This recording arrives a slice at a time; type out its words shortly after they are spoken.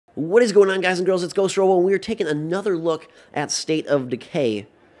What is going on, guys and girls? It's GhostRobo, and we are taking another look at State of Decay,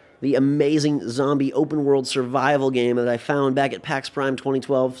 the amazing zombie open-world survival game that I found back at PAX Prime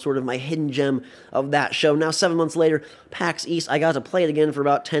 2012, sort of my hidden gem of that show. Now, 7 months later, PAX East, I got to play it again for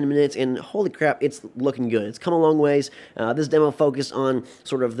about 10 minutes, and holy crap, it's looking good. It's come a long ways. This demo focused on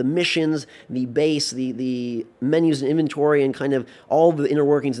sort of the missions, the base, the menus and inventory, and kind of all the inner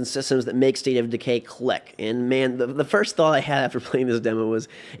workings and systems that make State of Decay click. And man, the first thought I had after playing this demo was,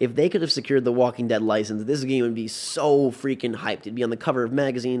 if they could have secured the Walking Dead license, this game would be so freaking hyped. It'd be on the cover of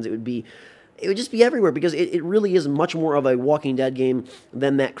magazines. It would just be everywhere, because it really is much more of a Walking Dead game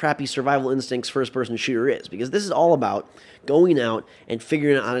than that crappy Survival Instincts first-person shooter is, because this is all about going out and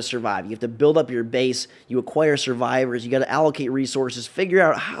figuring out how to survive. You have to build up your base, you acquire survivors, you got to allocate resources, figure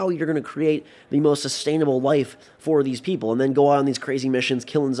out how you're going to create the most sustainable life for these people, and then go out on these crazy missions,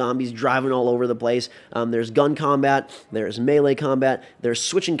 killing zombies, driving all over the place. There's gun combat, there's melee combat, there's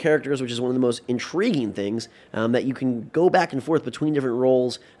switching characters, which is one of the most intriguing things, that you can go back and forth between different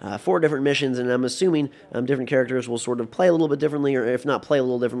roles for different missions, and I'm assuming different characters will sort of play a little bit differently, or if not play a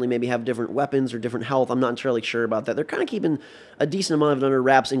little differently, maybe have different weapons or different health. I'm not entirely sure about that. They're kind of keeping a decent amount of it under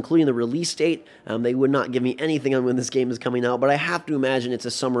wraps, including the release date. They would not give me anything on when this game is coming out, but I have to imagine it's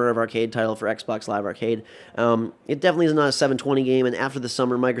a Summer of Arcade title for Xbox Live Arcade. It definitely is not a 720 game, and after the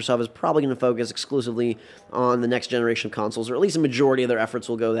summer, Microsoft is probably going to focus exclusively on the next generation of consoles, or at least a majority of their efforts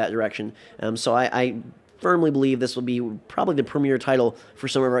will go that direction. So I firmly believe this will be probably the premier title for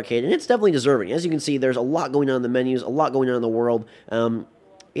Summer of Arcade, and it's definitely deserving. As you can see, there's a lot going on in the menus, a lot going on in the world.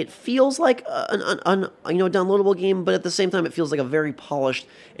 It feels like an downloadable game, but at the same time, it feels like a very polished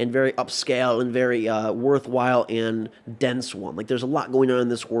and very upscale and very worthwhile and dense one. Like, there's a lot going on in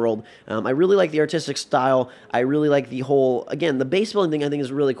this world. I really like the artistic style. I really like the whole, again, the base building thing I think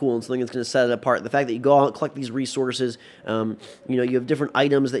is really cool and something that's going to set it apart. The fact that you go out and collect these resources, you have different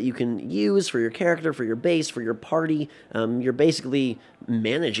items that you can use for your character, for your base, for your party. You're basically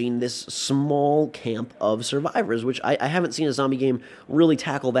managing this small camp of survivors, which I haven't seen a zombie game really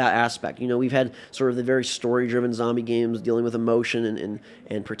tackle that aspect. We've had sort of the very story-driven zombie games dealing with emotion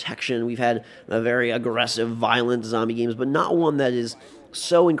and protection. We've had a very aggressive, violent zombie games, but not one that is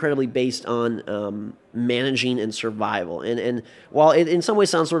so incredibly based on managing and survival. And while it in some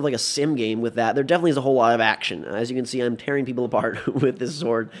ways sounds sort of like a sim game with that, there definitely is a whole lot of action. As you can see, I'm tearing people apart with this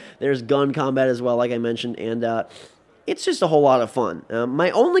sword. There's gun combat as well, like I mentioned, and it's just a whole lot of fun. My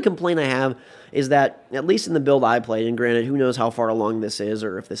only complaint I have is that, at least in the build I played, and granted, who knows how far along this is,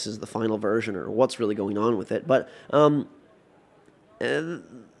 or if this is the final version, or what's really going on with it, but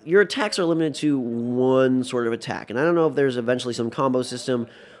your attacks are limited to one sort of attack, and I don't know if there's eventually some combo system,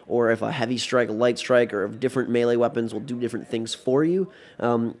 or if a heavy strike, a light strike, or if different melee weapons will do different things for you.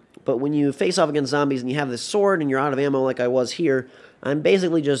 But when you face off against zombies and you have this sword and you're out of ammo like I was here, I'm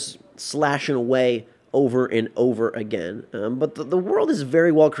basically just slashing away over and over again. But the world is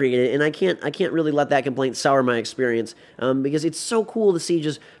very well created, and I can't really let that complaint sour my experience, because it's so cool to see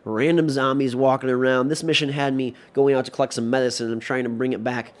just random zombies walking around. This mission had me going out to collect some medicine, and I'm trying to bring it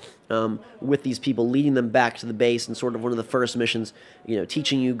back with these people, leading them back to the base, and sort of one of the first missions,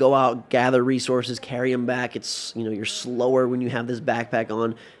 teaching you, go out, gather resources, carry them back. It's, you're slower when you have this backpack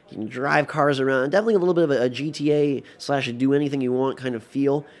on. You can drive cars around. Definitely a little bit of a GTA / do anything you want kind of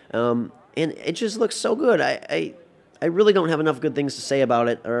feel. And it just looks so good. I really don't have enough good things to say about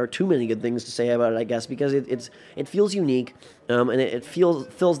it, or too many good things to say about it, I guess, because it feels unique, and it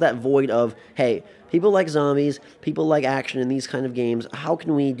fills that void of, hey, people like zombies, people like action in these kind of games. How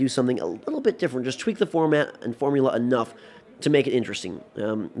can we do something a little bit different? Just tweak the format and formula enough to make it interesting.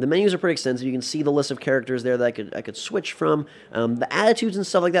 The menus are pretty extensive. You can see the list of characters there that I could switch from. The attitudes and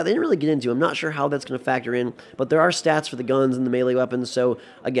stuff like that, they didn't really get into. I'm not sure how that's going to factor in, but there are stats for the guns and the melee weapons, so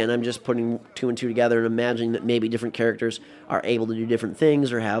again, I'm just putting 2 and 2 together and imagining that maybe different characters are able to do different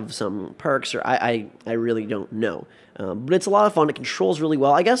things or have some perks, or I really don't know. But it's a lot of fun. It controls really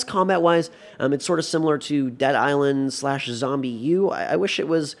well. I guess combat-wise, it's sort of similar to Dead Island / Zombie U. I wish it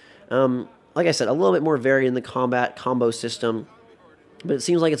was, like I said, a little bit more varied in the combat combo system, but it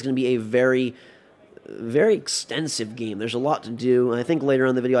seems like it's going to be a very, very extensive game. There's a lot to do. I think later on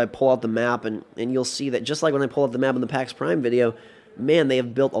in the video I pull out the map, and you'll see that just like when I pull out the map in the PAX Prime video, man, they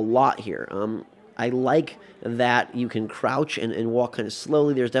have built a lot here. I like that you can crouch and walk kind of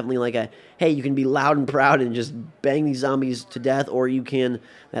slowly. There's definitely like a, hey, you can be loud and proud and just bang these zombies to death, or you can,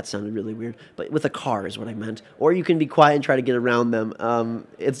 that sounded really weird, but with a car is what I meant, or you can be quiet and try to get around them.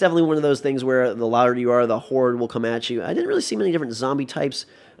 It's definitely one of those things where the louder you are, the horde will come at you. I didn't really see many different zombie types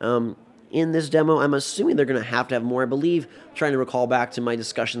in this demo. I'm assuming they're going to have more. I believe, trying to recall back to my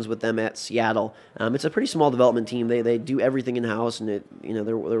discussions with them at Seattle, it's a pretty small development team. They do everything in-house, and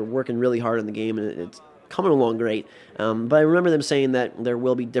they're working really hard on the game, and it's coming along great. But I remember them saying that there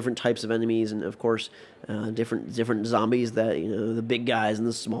will be different types of enemies, and of course, different zombies, that the big guys and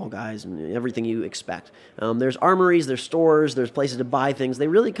the small guys and everything you expect. There's armories, there's stores, there's places to buy things. They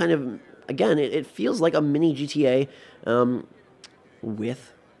really kind of, again, it feels like a mini GTA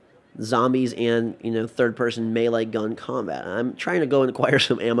with zombies and third-person melee gun combat. I'm trying to go and acquire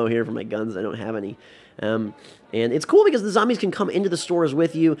some ammo here for my guns. I don't have any. And it's cool because the zombies can come into the stores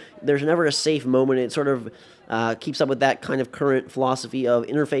with you. There's never a safe moment. It sort of keeps up with that kind of current philosophy of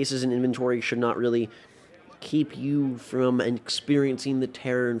interfaces and inventory should not really keep you from experiencing the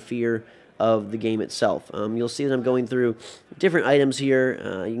terror and fear of the game itself. You'll see that I'm going through different items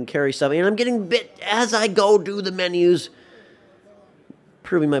here. You can carry stuff, and I'm getting bit as I go do the menus,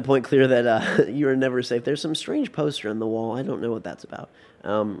 proving my point clear that you are never safe. There's some strange poster on the wall. I don't know what that's about.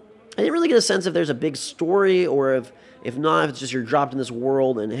 I didn't really get a sense if there's a big story, or if not, if it's just you're dropped in this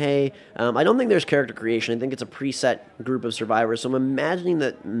world and hey. I don't think there's character creation. I think it's a preset group of survivors, so I'm imagining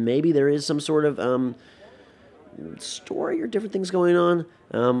that maybe there is some sort of story or different things going on.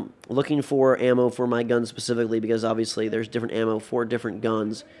 Looking for ammo for my gun specifically, because obviously there's different ammo for different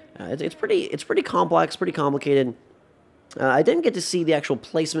guns. It's pretty complex, pretty complicated. I didn't get to see the actual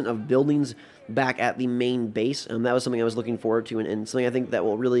placement of buildings back at the main base. That was something I was looking forward to, and something I think that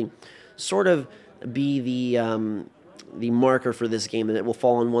will really sort of be the marker for this game, that it will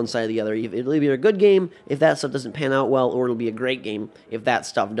fall on one side or the other. It'll be a good game if that stuff doesn't pan out well, or it'll be a great game if that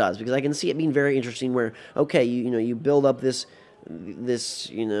stuff does. Because I can see it being very interesting where, okay, you build up this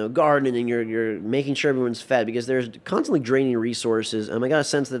garden, and you're making sure everyone's fed, because there's constantly draining resources. I got a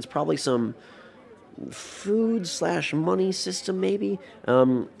sense that it's probably some food/money system maybe,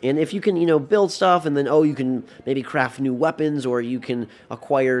 and if you can build stuff, and then you can maybe craft new weapons, or you can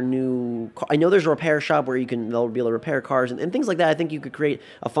acquire new, I know there's a repair shop where they'll be able to repair cars and things like that. I think you could create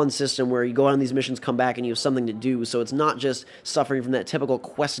a fun system where you go on these missions, come back, and you have something to do, so it's not just suffering from that typical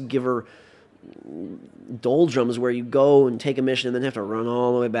quest giver doldrums where you go and take a mission and then have to run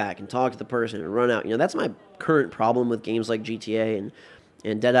all the way back and talk to the person and run out. That's my current problem with games like GTA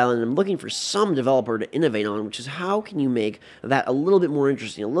and Dead Island. I'm looking for some developer to innovate on, which is how can you make that a little bit more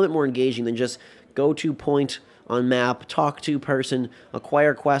interesting, a little bit more engaging than just go to point on map, talk to person,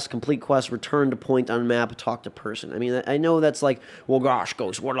 acquire quest, complete quest, return to point on map, talk to person. I mean, I know that's like, well, gosh,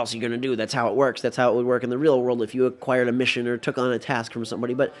 Ghost, what else are you going to do? That's how it works. That's how it would work in the real world if you acquired a mission or took on a task from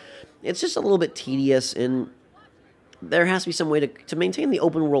somebody. But it's just a little bit tedious, and there has to be some way to maintain the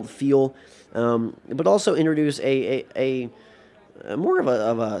open world feel, but also introduce a more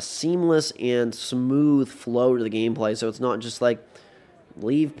of a seamless and smooth flow to the gameplay, so it's not just like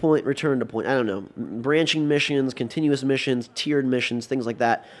leave point, return to point. I don't know. Branching missions, continuous missions, tiered missions, things like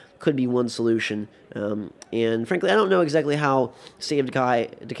that could be one solution. And frankly, I don't know exactly how State of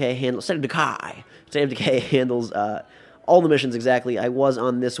Decay handles all the missions exactly. I was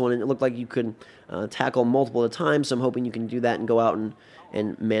on this one, and it looked like you could tackle multiple at a time, so I'm hoping you can do that and go out and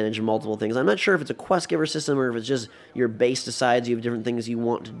manage multiple things. I'm not sure if it's a quest giver system or if it's just your base decides you have different things you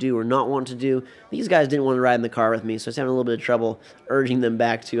want to do or not want to do. These guys didn't want to ride in the car with me, so I was having a little bit of trouble urging them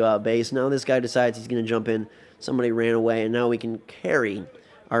back to base. Now this guy decides he's going to jump in. Somebody ran away, and now we can carry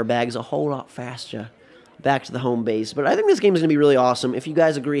our bags a whole lot faster back to the home base. But I think this game is going to be really awesome. If you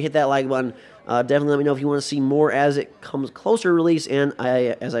guys agree, hit that like button. Definitely let me know if you want to see more as it comes closer to release, and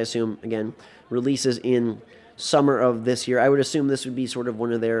as I assume, again, releases in summer of this year. I would assume this would be sort of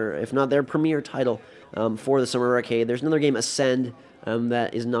one of their, if not their premier title for the Summer Arcade. There's another game, Ascend,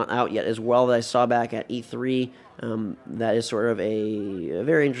 that is not out yet as well, that I saw back at E3. That is sort of a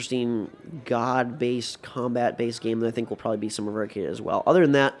very interesting god-based, combat-based game that I think will probably be Summer Arcade as well. Other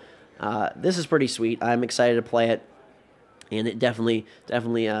than that, this is pretty sweet. I'm excited to play it. And it definitely,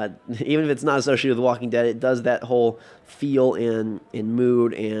 even if it's not associated with Walking Dead, it does that whole feel and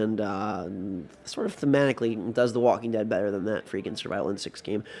mood and sort of thematically does The Walking Dead better than that freaking Survival Instinct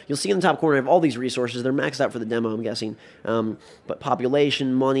game. You'll see in the top corner I have all these resources. They're maxed out for the demo, I'm guessing. But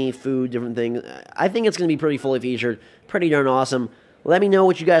population, money, food, different things. I think it's going to be pretty fully featured. Pretty darn awesome. Let me know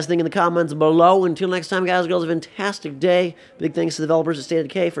what you guys think in the comments below. Until next time, guys and girls, a fantastic day. Big thanks to the developers at State of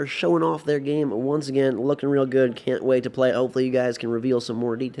Decay for showing off their game once again. Looking real good. Can't wait to play it. Hopefully you guys can reveal some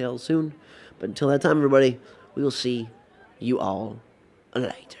more details soon. But until that time, everybody, we will see you all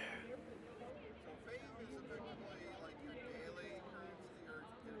later.